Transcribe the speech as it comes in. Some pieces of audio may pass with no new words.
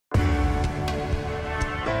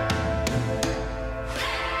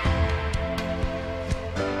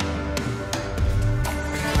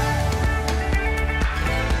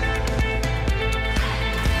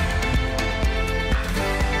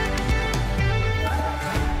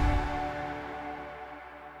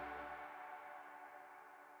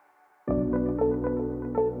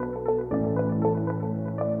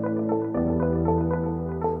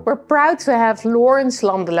We're proud to have Laurens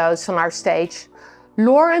Landeloos on our stage.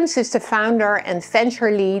 Laurens is the founder and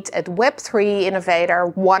venture lead at Web3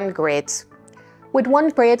 innovator OneGrid. With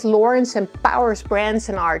OneGrid, Laurens empowers brands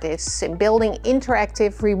and artists in building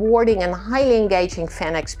interactive, rewarding and highly engaging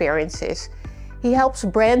fan experiences. He helps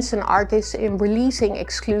brands and artists in releasing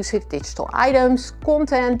exclusive digital items,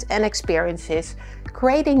 content and experiences,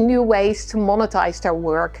 creating new ways to monetize their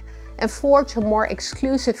work and forge a more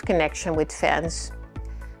exclusive connection with fans.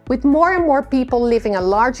 With more and more people living a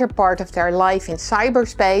larger part of their life in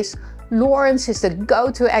cyberspace, Laurens is the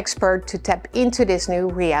go-to expert to tap into this new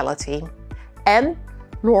reality. And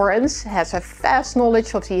Laurens has a vast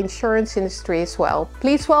knowledge of the insurance industry as well.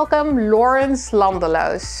 Please welcome Laurens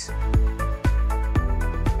Landeloos.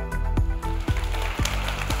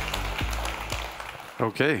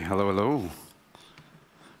 Okay, hello.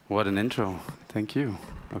 What an intro, thank you.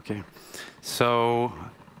 Okay, so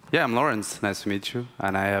yeah, I'm Laurens, nice to meet you.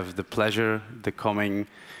 And I have the pleasure the coming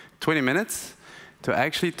 20 minutes to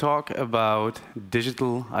actually talk about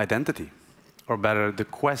digital identity, or better, the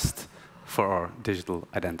quest for our digital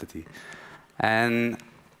identity. And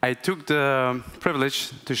I took the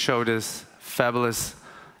privilege to show this fabulous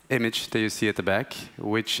image that you see at the back,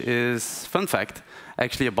 which is, fun fact,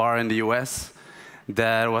 actually a bar in the US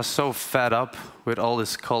that was so fed up with all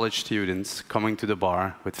these college students coming to the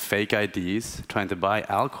bar with fake IDs, trying to buy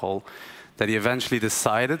alcohol, that he eventually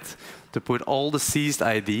decided to put all the seized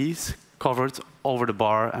IDs covered over the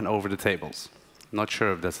bar and over the tables. Not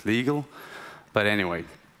sure if that's legal, but anyway.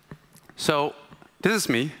 So this is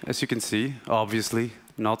me, as you can see, obviously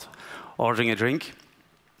not ordering a drink.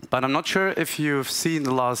 But I'm not sure if you've seen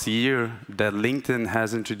the last year that LinkedIn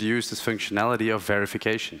has introduced this functionality of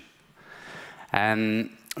verification.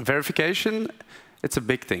 And verification, it's a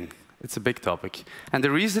big thing. It's a big topic. And the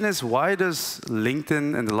reason is, why does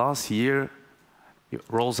LinkedIn in the last year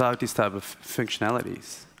rolls out these type of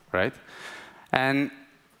functionalities, right? And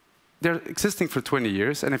they're existing for 20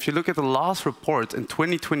 years. And if you look at the last report in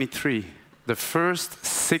 2023, the first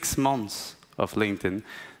 6 months of LinkedIn,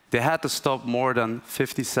 they had to stop more than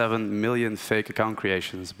 57 million fake account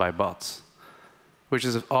creations by bots, which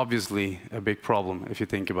is obviously a big problem if you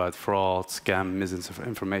think about fraud, scam,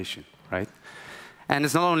 misinformation, right? And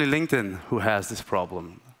it's not only LinkedIn who has this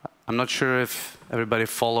problem. I'm not sure if everybody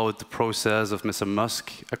followed the process of Mr.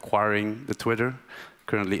 Musk acquiring the Twitter,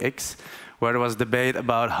 currently X, where there was debate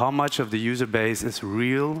about how much of the user base is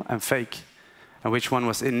real and fake, and which one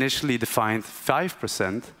was initially defined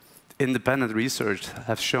 5%. Independent research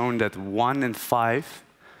has shown that 1 in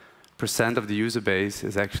 5% of the user base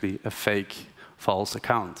is actually a fake, false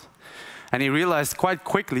account. And he realized quite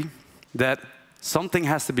quickly that something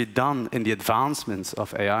has to be done in the advancements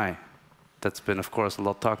of AI. That's been, of course, a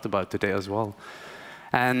lot talked about today as well.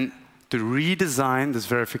 And to redesign this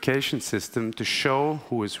verification system to show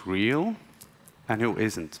who is real and who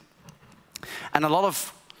isn't. And a lot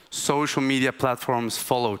of social media platforms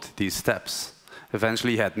followed these steps.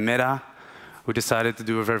 Eventually, you had Meta, who decided to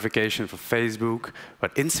do a verification for Facebook,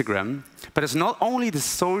 but Instagram. But it's not only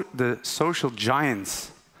the social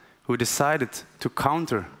giants who decided to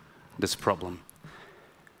counter this problem.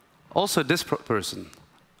 Also, this person.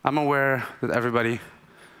 I'm aware that everybody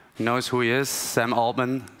knows who he is, Sam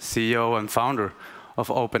Altman, CEO and founder of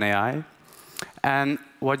OpenAI. And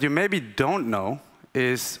what you maybe don't know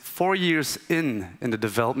is 4 years in the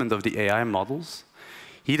development of the AI models,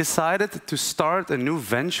 he decided to start a new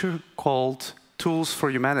venture called Tools for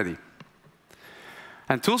Humanity.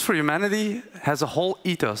 And Tools for Humanity has a whole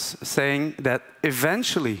ethos saying that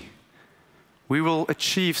eventually we will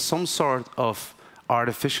achieve some sort of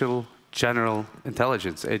artificial general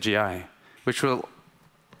intelligence, AGI, which will,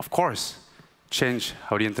 of course, change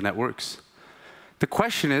how the internet works. The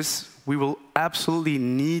question is, we will absolutely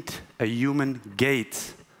need a human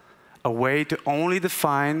gate, a way to only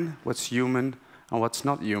define what's human and what's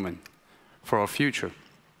not human for our future.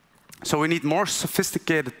 So we need more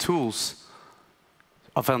sophisticated tools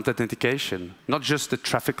of authentication, not just the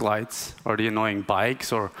traffic lights or the annoying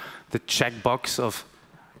bikes or the checkbox of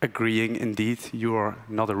agreeing indeed you are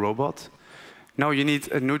not a robot. No, you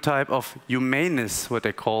need a new type of humaneness, what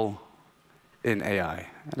they call in AI.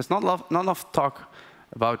 And there's not enough talk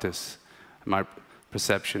about this, in my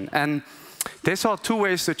perception. And they saw 2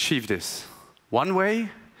 ways to achieve this. One way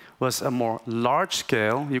was a more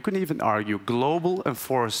large-scale, you can even argue, global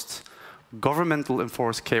enforced, governmental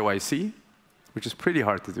enforced KYC, which is pretty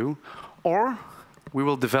hard to do, or we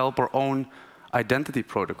will develop our own identity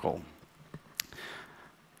protocol.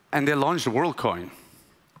 And they launched WorldCoin,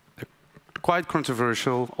 a quite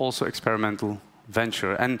controversial, also experimental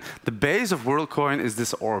venture. And the base of WorldCoin is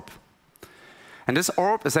this orb. And this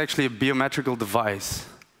orb is actually a biometrical device.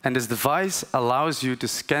 And this device allows you to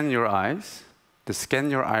scan your eyes, to scan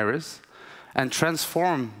your iris, and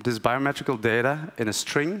transform this biometrical data in a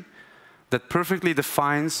string that perfectly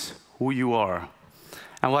defines who you are.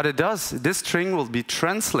 And what it does, this string will be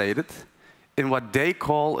translated in what they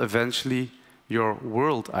call eventually your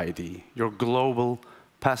world ID, your global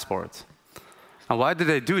passport. And why do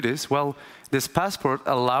they do this? Well, this passport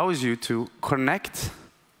allows you to connect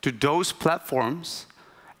to those platforms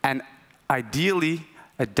and ideally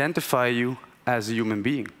identify you as a human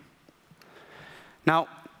being. Now,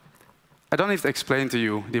 I don't need to explain to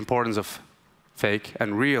you the importance of fake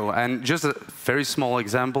and real. And just a very small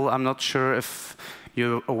example, I'm not sure if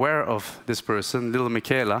you're aware of this person, little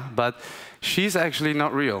Michaela, but she's actually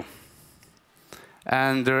not real.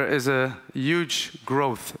 And there is a huge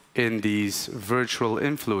growth in these virtual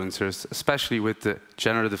influencers, especially with the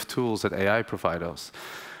generative tools that AI provide us.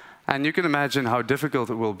 And you can imagine how difficult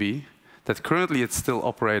it will be that currently it's still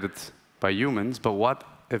operated by humans, but what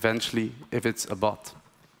eventually if it's a bot?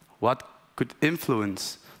 What could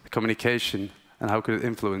influence the communication and how could it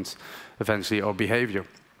influence eventually our behavior?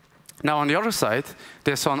 Now on the other side,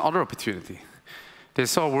 they saw another opportunity. They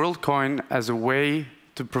saw WorldCoin as a way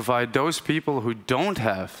to provide those people who don't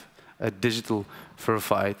have a digital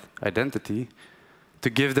verified identity, to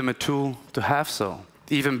give them a tool to have so.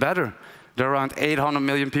 Even better, there are around 800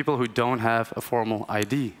 million people who don't have a formal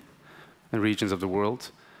ID in regions of the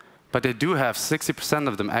world, but they do have 60%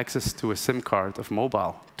 of them access to a SIM card of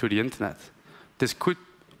mobile, to the internet. This could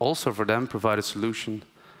also for them provide a solution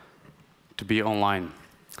to be online.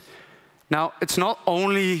 Now, it's not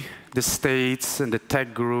only the states and the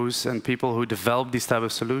tech gurus and people who develop these type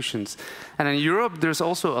of solutions. And in Europe, there's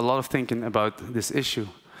also a lot of thinking about this issue.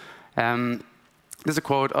 There's a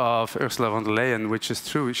quote of Ursula von der Leyen, which is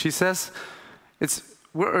true. She says,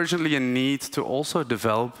 we're urgently in need to also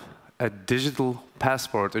develop a digital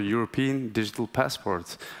passport, a European digital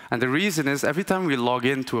passport. And the reason is every time we log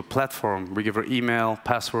into a platform, we give our email,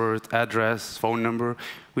 password, address, phone number,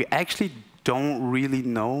 we actually don't really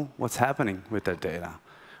know what's happening with that data,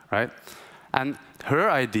 right? And her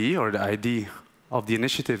idea, or the idea of the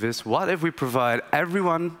initiative is, what if we provide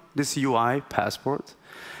everyone this UI passport?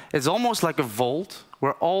 It's almost like a vault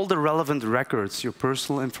where all the relevant records, your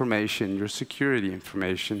personal information, your security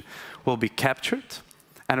information, will be captured,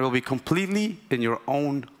 and it will be completely in your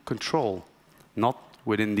own control, not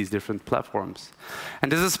within these different platforms.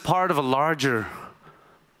 And this is part of a larger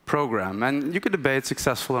program, and you could debate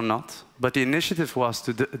successful or not, but the initiative was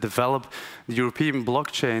to develop the European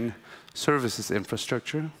blockchain services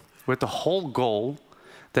infrastructure with the whole goal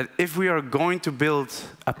that if we are going to build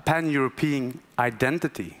a pan-European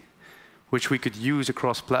identity, which we could use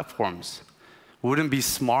across platforms, wouldn't it be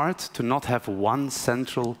smart to not have one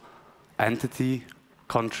central entity,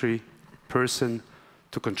 country, person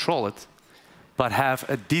to control it, but have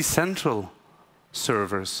a decentral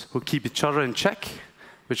servers who keep each other in check,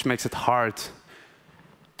 which makes it hard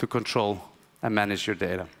to control and manage your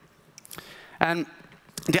data. And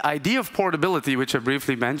the idea of portability, which I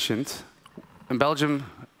briefly mentioned, in Belgium,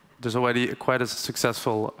 there's already quite a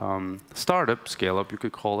successful startup, scale-up you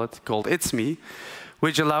could call it, called ItsMe,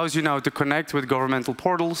 which allows you now to connect with governmental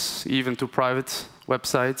portals, even to private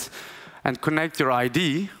websites, and connect your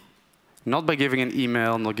ID, not by giving an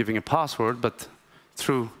email, not giving a password, but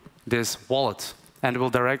through this wallet. And it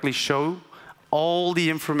will directly show all the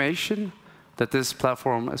information that this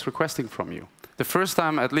platform is requesting from you. The first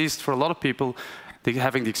time, at least for a lot of people,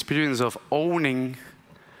 having the experience of owning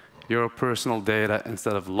your personal data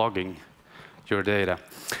instead of logging your data.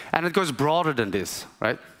 And it goes broader than this,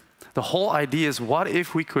 right? The whole idea is, what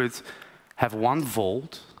if we could have one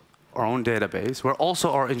vault, our own database, where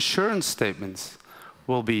also our insurance statements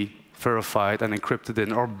will be verified and encrypted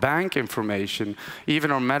in, or bank information, even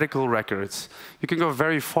our medical records. You can go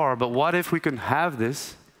very far, but what if we can have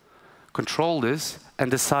this, control this, and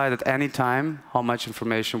decide at any time how much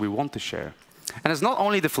information we want to share? And it's not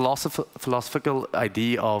only the philosophical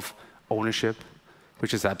idea of ownership,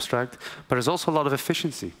 which is abstract, but there's also a lot of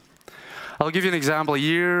efficiency. I'll give you an example. A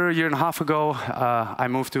year and a half ago, I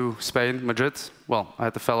moved to Spain, Madrid. Well, I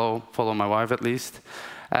had to follow my wife at least.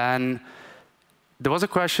 And there was a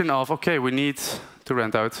question of, okay, we need to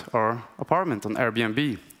rent out our apartment on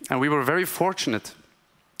Airbnb. And we were very fortunate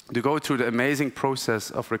to go through the amazing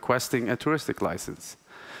process of requesting a touristic license,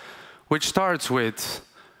 which starts with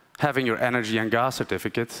having your energy and gas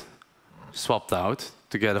certificate swapped out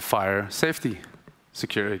to get a fire safety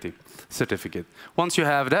security certificate. Once you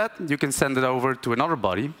have that, you can send it over to another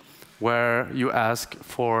body where you ask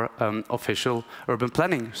for an official urban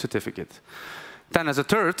planning certificate. Then as a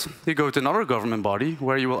third, you go to another government body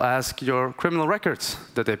where you will ask your criminal records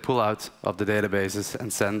that they pull out of the databases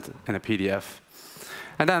and send in a PDF.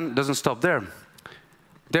 And then it doesn't stop there.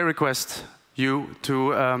 They request you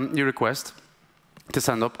to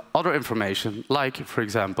send up other information, like, for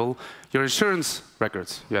example, your insurance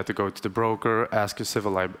records. You have to go to the broker, ask your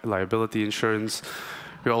civil liability insurance.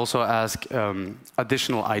 You also ask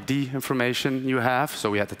additional ID information you have,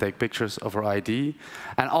 so we had to take pictures of our ID.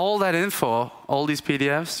 And all that info, all these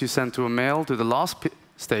PDFs, you send to a mail to the last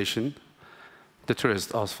station, the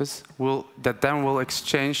tourist office, that then will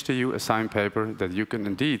exchange to you a signed paper that you can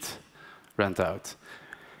indeed rent out.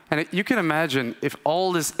 And you can imagine if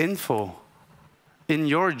all this info in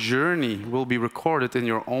your journey will be recorded in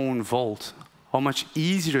your own vault, how much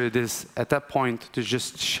easier it is at that point to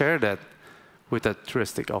just share that with that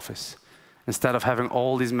touristic office, instead of having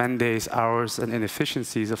all these man days, hours, and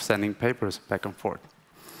inefficiencies of sending papers back and forth.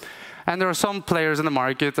 And there are some players in the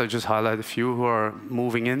market, I just highlight a few, who are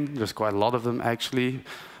moving in. There's quite a lot of them, actually.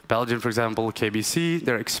 Belgium, for example, KBC,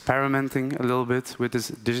 they're experimenting a little bit with this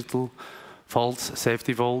digital vault,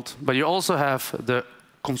 safety vault. But you also have the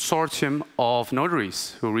consortium of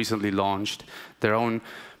notaries who recently launched their own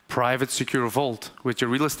private secure vault with your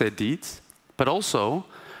real estate deeds, but also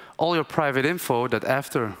all your private info that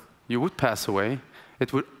after you would pass away,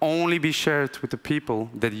 it would only be shared with the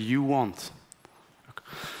people that you want.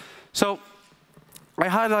 So I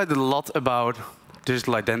highlighted a lot about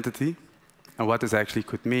digital identity and what this actually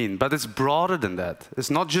could mean, but it's broader than that.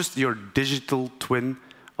 It's not just your digital twin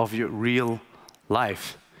of your real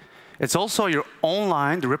life. It's also your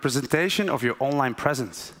online, the representation of your online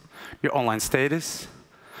presence, your online status,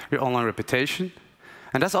 your online reputation,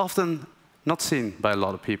 and that's often not seen by a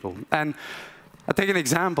lot of people. And I take an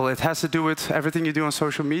example. It has to do with everything you do on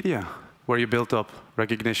social media, where you build up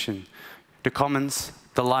recognition, the comments,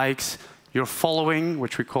 the likes, your following,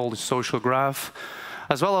 which we call the social graph,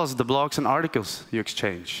 as well as the blogs and articles you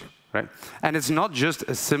exchange, right? And it's not just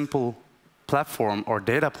a simple platform or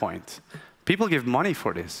data point. People give money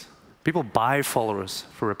for this. People buy followers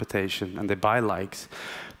for reputation, and they buy likes.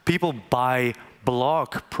 People buy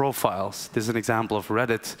blog profiles. This is an example of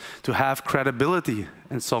Reddit, to have credibility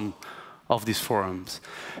in some of these forums.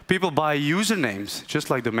 People buy usernames, just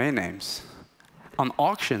like domain names, on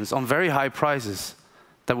auctions, on very high prices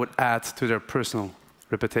that would add to their personal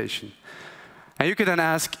reputation. And you could then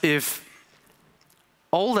ask if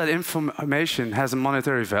all that information has a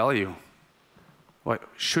monetary value.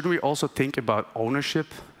 Shouldn't we also think about ownership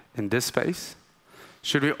in this space?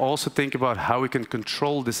 Should we also think about how we can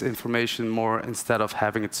control this information more instead of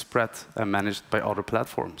having it spread and managed by other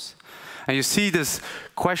platforms? And you see this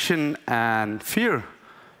question and fear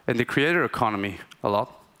in the creator economy a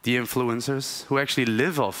lot. The influencers who actually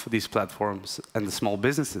live off these platforms and the small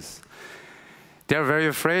businesses. They're very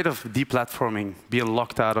afraid of deplatforming, being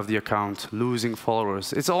locked out of the account, losing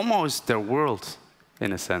followers. It's almost their world,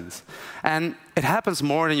 in a sense. And it happens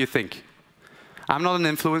more than you think. I'm not an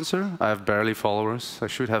influencer. I have barely followers. I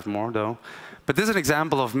should have more, though. But this is an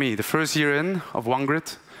example of me. The first year in of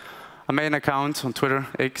OneGrid, I made an account on Twitter,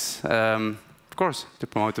 X, of course, to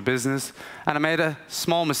promote the business. And I made a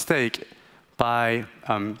small mistake by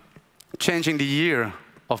changing the year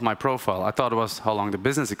of my profile. I thought it was how long the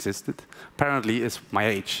business existed. Apparently, it's my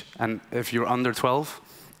age. And if you're under 12,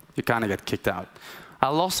 you kind of get kicked out. I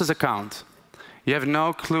lost this account. You have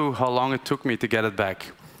no clue how long it took me to get it back.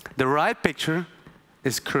 The right picture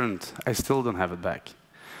is current. I still don't have it back.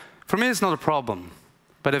 For me, it's not a problem.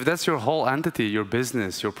 But if that's your whole entity, your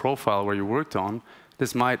business, your profile where you worked on,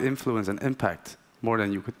 this might influence and impact more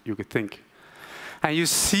than you could think. And you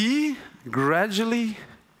see gradually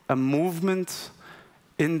a movement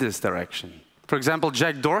in this direction. For example,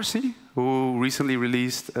 Jack Dorsey, who recently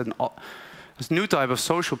released a new type of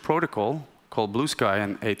social protocol called Blue Sky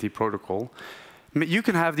and AT protocol, you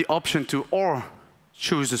can have the option to or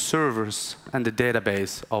choose the servers and the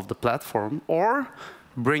database of the platform, or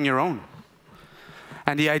bring your own.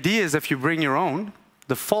 And the idea is if you bring your own,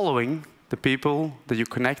 the following, the people that you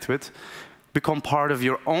connect with, become part of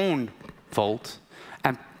your own vault.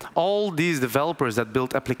 And all these developers that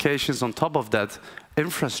build applications on top of that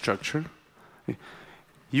infrastructure,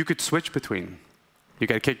 you could switch between. You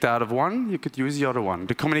get kicked out of one, you could use the other one.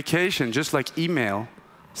 The communication, just like email,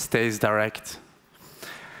 stays direct.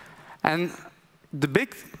 And the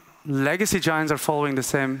big legacy giants are following the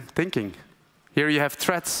same thinking. Here you have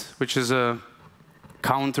Threads, which is a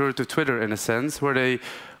counter to Twitter in a sense, where they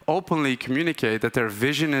openly communicate that their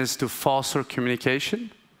vision is to foster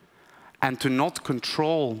communication and to not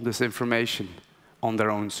control this information on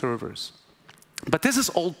their own servers. But this is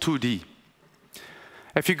all 2D.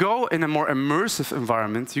 If you go in a more immersive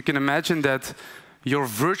environment, you can imagine that your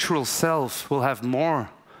virtual self will have more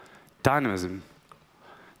dynamism.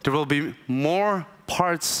 There will be more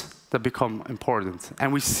parts that become important.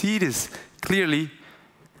 And we see this clearly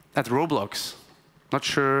at Roblox. Not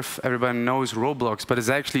sure if everybody knows Roblox, but it's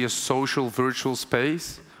actually a social virtual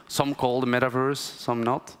space. Some call the metaverse, some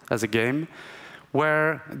not, as a game,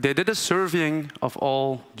 where they did a surveying of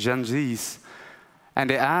all Gen Zs, and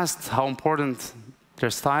they asked how important their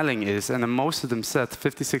styling is, and most of them said,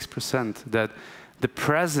 56%, that the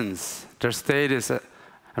presence, their status, a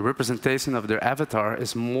representation of their avatar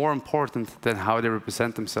is more important than how they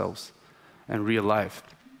represent themselves in real life.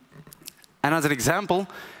 And as an example,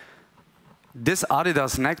 this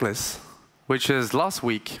Adidas necklace, which is last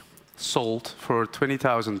week sold for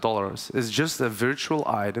 $20,000, is just a virtual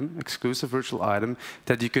item, exclusive virtual item,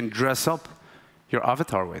 that you can dress up your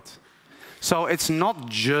avatar with. So it's not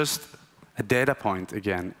just a data point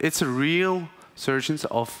again. It's a real surgence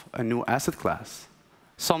of a new asset class,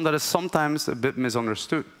 some that is sometimes a bit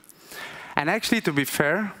misunderstood. And actually, to be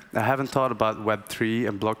fair, I haven't thought about Web3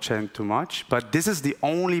 and blockchain too much, but this is the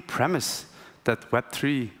only premise that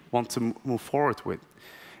Web3 wants to move forward with.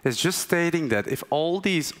 It's just stating that if all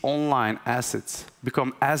these online assets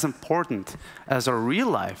become as important as our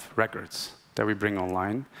real-life records that we bring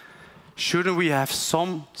online, shouldn't we have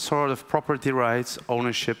some sort of property rights,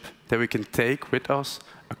 ownership that we can take with us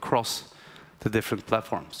across the different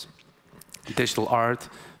platforms? Digital art,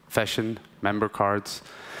 fashion, member cards.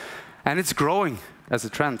 And it's growing as a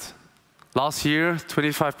trend. Last year,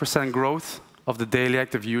 25% growth of the daily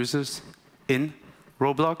active users in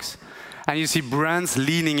Roblox. And you see brands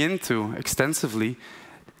leaning into extensively,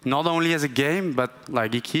 not only as a game, but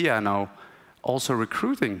like IKEA now, also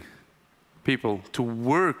recruiting people to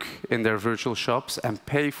work in their virtual shops and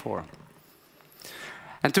pay for.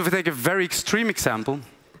 And to take a very extreme example,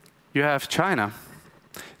 you have China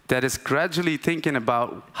that is gradually thinking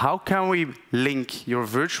about how can we link your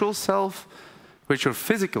virtual self with your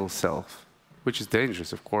physical self, which is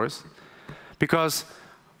dangerous, of course, because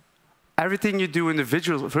everything you do in the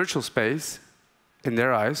virtual space, in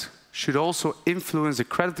their eyes, should also influence the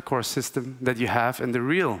credit score system that you have in the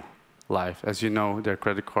real life, as you know, their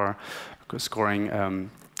credit scoring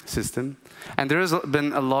system. And there has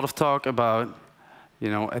been a lot of talk about,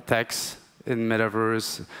 attacks in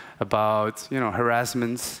metaverse, about,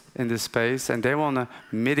 harassments in this space, and they want to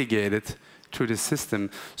mitigate it through the system.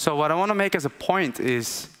 So what I want to make as a point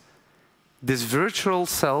is this virtual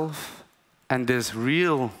self and this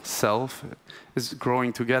real self is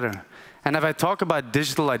growing together. And if I talk about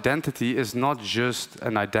digital identity, it's not just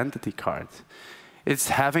an identity card. It's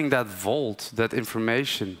having that vault, that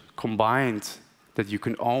information combined that you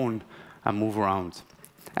can own and move around.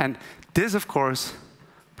 And this, of course,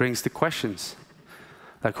 brings the questions.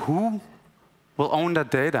 Like, who will own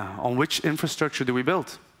that data? On which infrastructure do we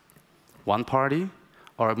build? One party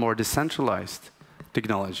or a more decentralized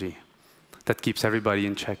technology that keeps everybody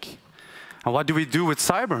in check? And what do we do with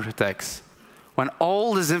cyber attacks? When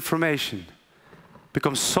all this information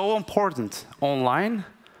becomes so important online,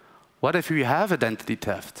 what if we have identity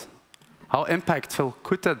theft? How impactful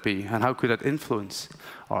could that be, and how could that influence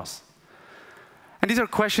us? And these are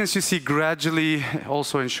questions you see gradually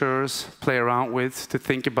also insurers play around with to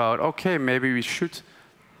think about, okay, maybe we should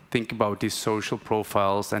think about these social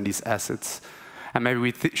profiles and these assets, and maybe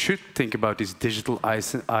we should think about these digital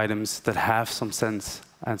items that have some sense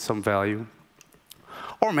and some value.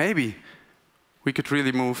 Or maybe we could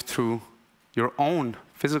really move through your own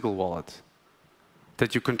physical wallet,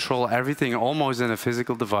 that you control everything almost in a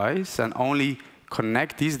physical device and only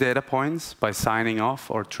connect these data points by signing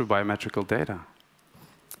off or through biometrical data.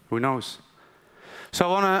 Who knows? So I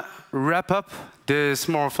want to wrap up this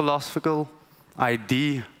more philosophical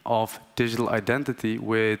idea of digital identity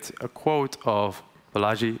with a quote of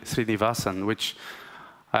Balaji Srinivasan, which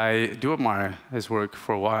I do admire his work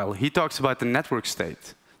for a while. He talks about the network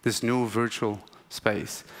state, this new virtual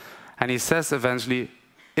space. And he says eventually,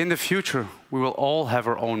 in the future, we will all have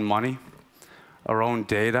our own money, our own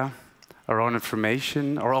data, our own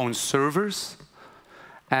information, our own servers.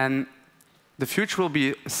 And the future will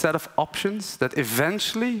be a set of options that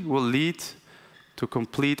eventually will lead to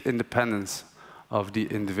complete independence of the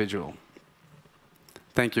individual.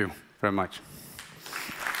 Thank you very much.